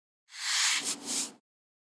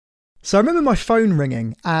So I remember my phone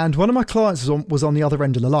ringing and one of my clients was on the other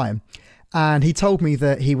end of the line, and he told me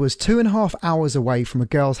that he was 2.5 hours away from a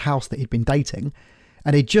girl's house that he'd been dating,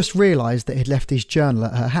 and he'd just realised that he'd left his journal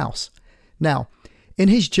at her house. Now, in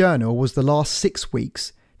his journal was the last 6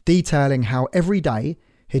 weeks, detailing how every day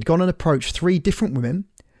he'd gone and approached 3 different women,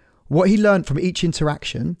 what he learned from each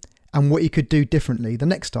interaction, and what he could do differently the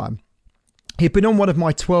next time. He'd been on one of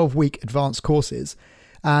my 12-week advanced courses,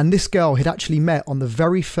 and this girl had actually met on the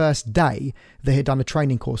very first day that he'd done a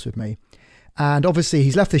training course with me. And obviously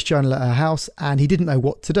he's left this journal at her house and he didn't know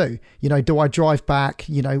what to do. Do I drive back?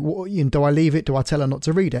 Do I leave it? Do I tell her not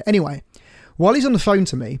to read it? Anyway, while he's on the phone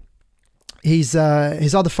to me, his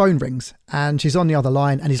other phone rings and she's on the other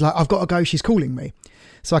line and he's like, I've got to go, she's calling me.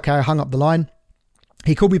 So, okay, I hung up the line.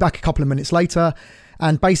 He called me back a couple of minutes later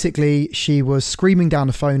and basically she was screaming down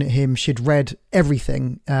the phone at him. She'd read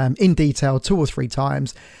everything in detail 2 or 3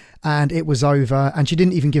 times and it was over, and she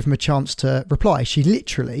didn't even give him a chance to reply. She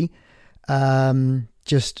literally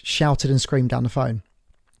just shouted and screamed down the phone.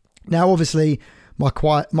 Now, obviously, my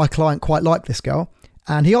client quite liked this girl,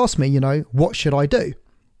 and he asked me, what should I do?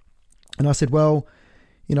 And I said, well,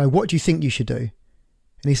 what do you think you should do?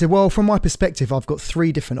 And he said, well, from my perspective, I've got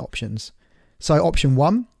 3 different options. So option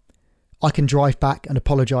 1, I can drive back and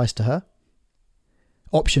apologise to her.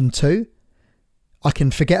 Option 2, I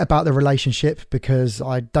can forget about the relationship because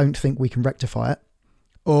I don't think we can rectify it.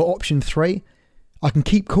 Or option 3, I can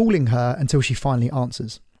keep calling her until she finally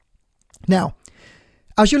answers. Now,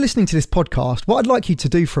 as you're listening to this podcast, what I'd like you to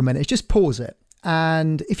do for a minute is just pause it.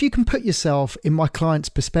 And if you can put yourself in my client's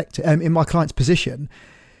perspective, in my client's position,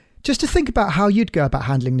 just to think about how you'd go about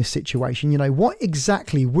handling this situation. What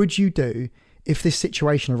exactly would you do if this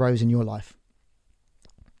situation arose in your life?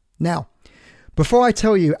 Now, before I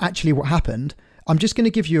tell you actually what happened, I'm just going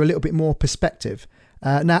to give you a little bit more perspective.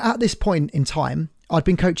 Now, at this point in time, I'd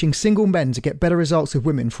been coaching single men to get better results with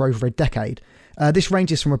women for over a decade. This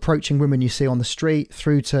ranges from approaching women you see on the street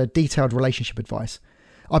through to detailed relationship advice.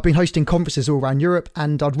 I've been hosting conferences all around Europe,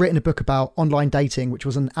 and I'd written a book about online dating, which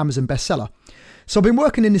was an Amazon bestseller. So I've been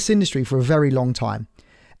working in this industry for a very long time.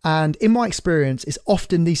 And in my experience, it's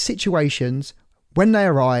often these situations, when they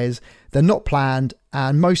arise, they're not planned,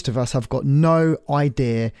 and most of us have got no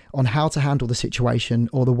idea on how to handle the situation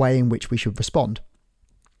or the way in which we should respond.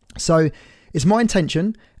 So it's my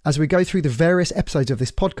intention, as we go through the various episodes of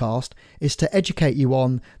this podcast, is to educate you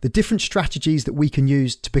on the different strategies that we can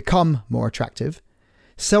use to become more attractive,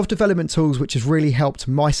 self-development tools which have really helped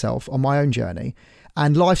myself on my own journey,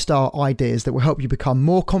 and lifestyle ideas that will help you become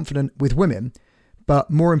more confident with women, but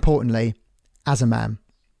more importantly, as a man.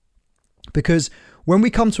 Because when we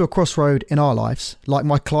come to a crossroad in our lives, like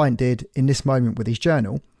my client did in this moment with his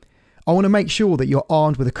journal, I want to make sure that you're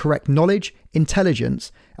armed with the correct knowledge,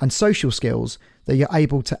 intelligence, and social skills that you're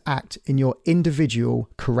able to act in your individual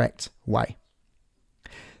correct way.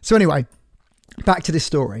 So anyway, back to this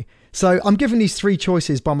story. So I'm given these 3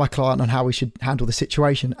 choices by my client on how we should handle the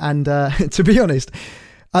situation. And to be honest,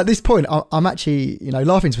 at this point, I'm actually,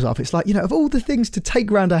 laughing to myself. It's like, of all the things to take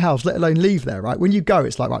around a house, let alone leave there, right? When you go,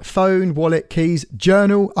 it's like, right, phone, wallet, keys,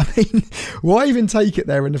 journal. I mean, why even take it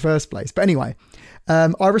there in the first place? But anyway,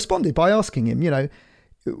 I responded by asking him,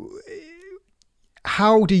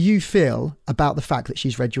 how do you feel about the fact that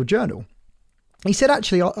she's read your journal? He said,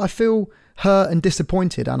 actually, I feel hurt and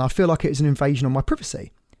disappointed, and I feel like it was an invasion on my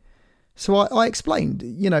privacy. So I explained,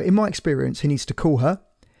 in my experience, he needs to call her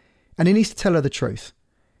and he needs to tell her the truth.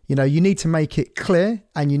 You need to make it clear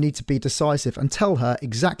and you need to be decisive and tell her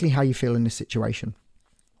exactly how you feel in this situation.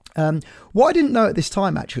 What I didn't know at this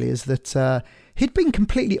time, actually, is that he'd been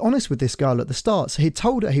completely honest with this girl at the start. So he'd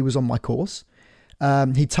told her he was on my course.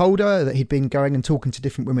 He told her that he'd been going and talking to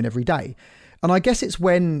different women every day. And I guess it's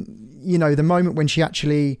when, the moment when she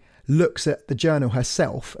actually looks at the journal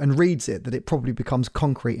herself and reads it, that it probably becomes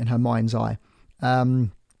concrete in her mind's eye.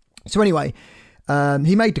 So anyway,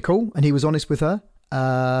 he made the call and he was honest with her.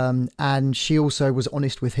 And she also was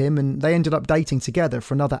honest with him, and they ended up dating together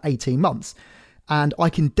for another 18 months. And I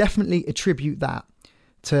can definitely attribute that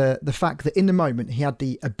to the fact that in the moment he had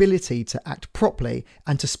the ability to act properly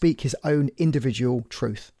and to speak his own individual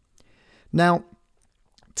truth. Now,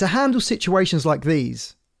 to handle situations like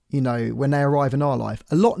these, when they arrive in our life,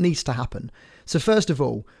 a lot needs to happen. So first of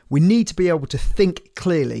all, we need to be able to think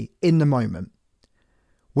clearly in the moment.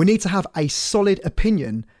 We need to have a solid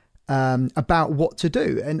opinion about what to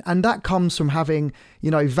do. And that comes from having,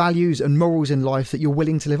 values and morals in life that you're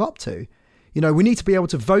willing to live up to. We need to be able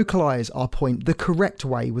to vocalize our point the correct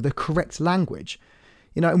way with the correct language.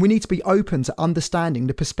 And we need to be open to understanding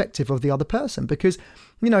the perspective of the other person because,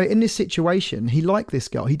 in this situation, he liked this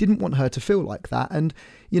girl. He didn't want her to feel like that. And,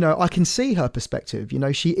 I can see her perspective.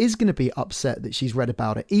 She is going to be upset that she's read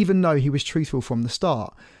about it, even though he was truthful from the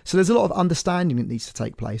start. So there's a lot of understanding that needs to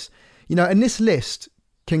take place. And this list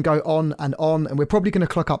can go on, and we're probably going to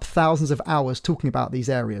clock up thousands of hours talking about these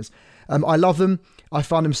areas. I love them. I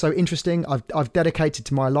find them so interesting. I've dedicated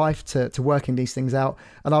to my life to working these things out.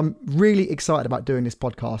 And I'm really excited about doing this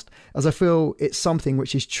podcast as I feel it's something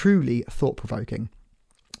which is truly thought-provoking.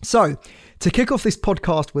 So, to kick off this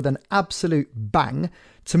podcast with an absolute bang,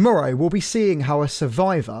 tomorrow we'll be seeing how a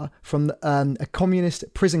survivor from a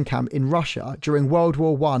communist prison camp in Russia during World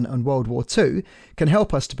War I and World War II can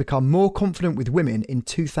help us to become more confident with women in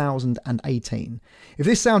 2018. If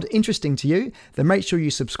this sounds interesting to you, then make sure you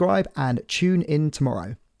subscribe and tune in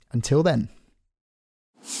tomorrow. Until then.